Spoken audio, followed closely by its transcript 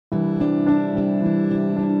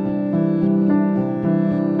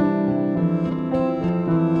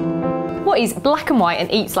what is black and white and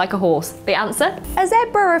eats like a horse? The answer? A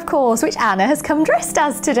zebra, of course, which Anna has come dressed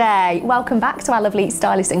as today. Welcome back to our lovely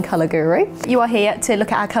stylist and colour guru. You are here to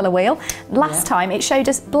look at our colour wheel. Last time it showed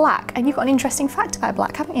us black, and you've got an interesting fact about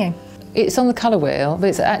black, haven't you? It's on the colour wheel, but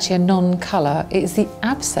it's actually a non-colour. It's the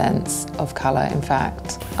absence of colour, in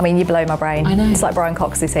fact. I mean, you blow my brain. I know. It's like Brian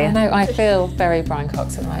Cox is here. I know, I feel very Brian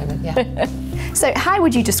Cox at the moment, yeah. So how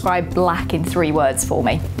would you describe black in 3 words for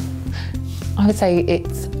me? I would say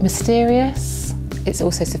it's mysterious, it's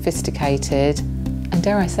also sophisticated, and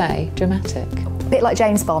dare I say, dramatic. A bit like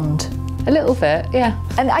James Bond. A little bit, yeah.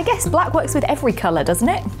 And I guess black works with every colour, doesn't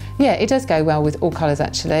it? Yeah, it does go well with all colours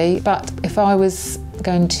actually, but if I was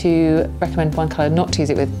going to recommend one colour not to use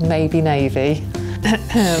it with, maybe navy.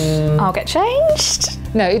 I'll get changed.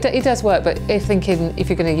 No, it does work, but if you're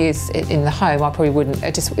going to use it in the home, I probably wouldn't.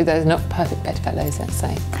 They're not perfect bedfellows, let's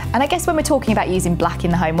say. And I guess when we're talking about using black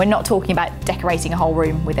in the home, we're not talking about decorating a whole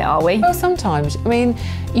room with it, are we? Well, sometimes. I mean,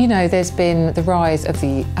 you know, there's been the rise of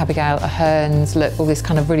the Abigail Aherns look, all this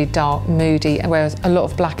kind of really dark, moody, whereas a lot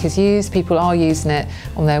of black is used. People are using it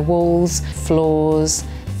on their walls, floors,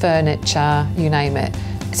 furniture, you name it.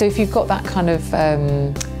 So if you've got that kind of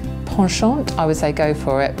penchant, I would say go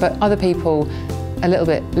for it. But other people, a little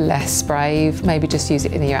bit less brave, maybe just use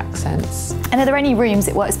it in your accents. And are there any rooms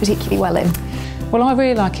it works particularly well in? Well, I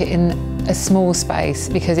really like it in a small space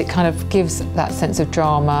because it kind of gives that sense of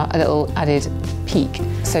drama, a little added peak.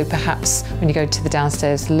 So perhaps when you go to the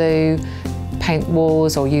downstairs loo, paint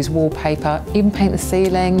walls or use wallpaper, even paint the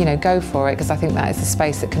ceiling, you know, go for it, because I think that is the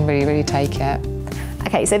space that can really, really take it.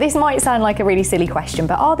 Okay, so this might sound like a really silly question,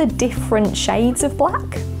 but are there different shades of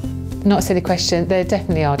black? Not a silly question, there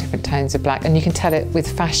definitely are different tones of black, and you can tell it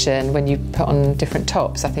with fashion when you put on different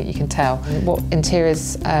tops. I think you can tell. What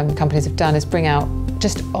interiors companies have done is bring out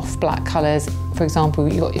just off black colours. For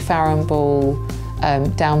example, you've got your Farrow & Ball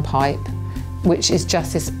downpipe, which is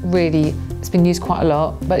just this really, it's been used quite a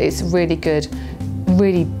lot, but it's really good,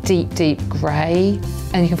 really deep, deep grey,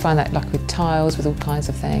 and you can find that like with tiles, with all kinds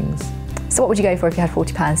of things. So what would you go for if you had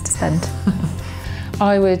 £40 to spend?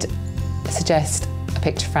 I would suggest a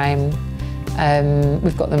picture frame.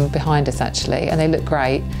 We've got them behind us actually, and they look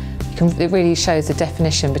great. It really shows the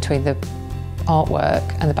definition between the artwork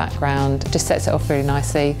and the background. Just sets it off really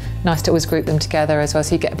nicely. Nice to always group them together as well,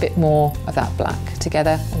 so you get a bit more of that black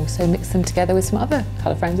together. Also mix them together with some other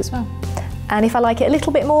colour frames as well. And if I like it a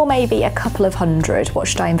little bit more, maybe a couple of hundred, what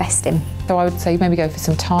should I invest in? So I would say maybe go for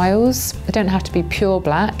some tiles. They don't have to be pure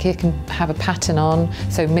black, you can have a pattern on,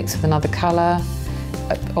 so mix with another colour.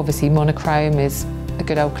 Obviously monochrome is a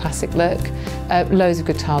good old classic look. Loads of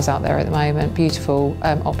good tiles out there at the moment, beautiful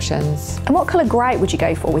options. And what colour grey would you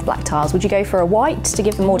go for with black tiles? Would you go for a white to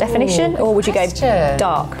give them more definition, or would you go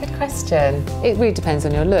dark? Good question. It really depends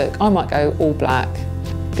on your look. I might go all black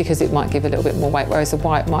because it might give a little bit more weight, whereas the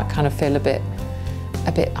white might kind of feel a bit,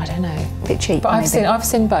 I don't know. A bit cheap. But I've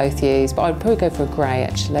seen both used, but I'd probably go for a grey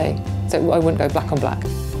actually. So I wouldn't go black on black.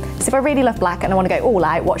 So if I really love black and I want to go all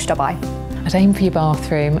out, what should I buy? I'd aim for your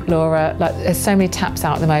bathroom, Laura. Like, there's so many taps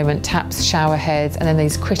out at the moment, taps, shower heads, and then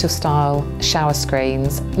these crystal style shower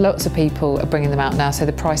screens. Lots of people are bringing them out now, so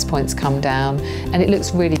the price points come down, and it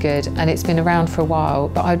looks really good, and it's been around for a while,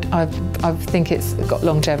 but I think it's got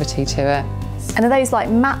longevity to it. And are those like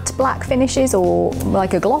matte black finishes or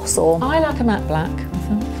like a gloss, or? I like a matte black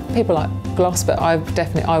myself. People like gloss, but I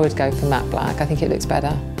would go for matte black. I think it looks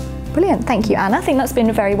better. Brilliant, thank you, Anna. I think that's been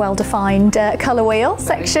a very well-defined colour wheel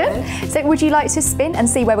section. So would you like to spin and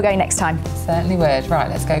see where we're going next time? Certainly would. Right,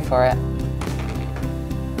 let's go for it.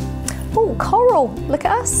 Oh, coral, look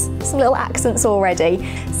at us. Some little accents already.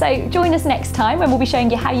 So join us next time when we'll be showing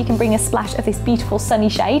you how you can bring a splash of this beautiful sunny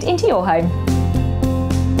shade into your home.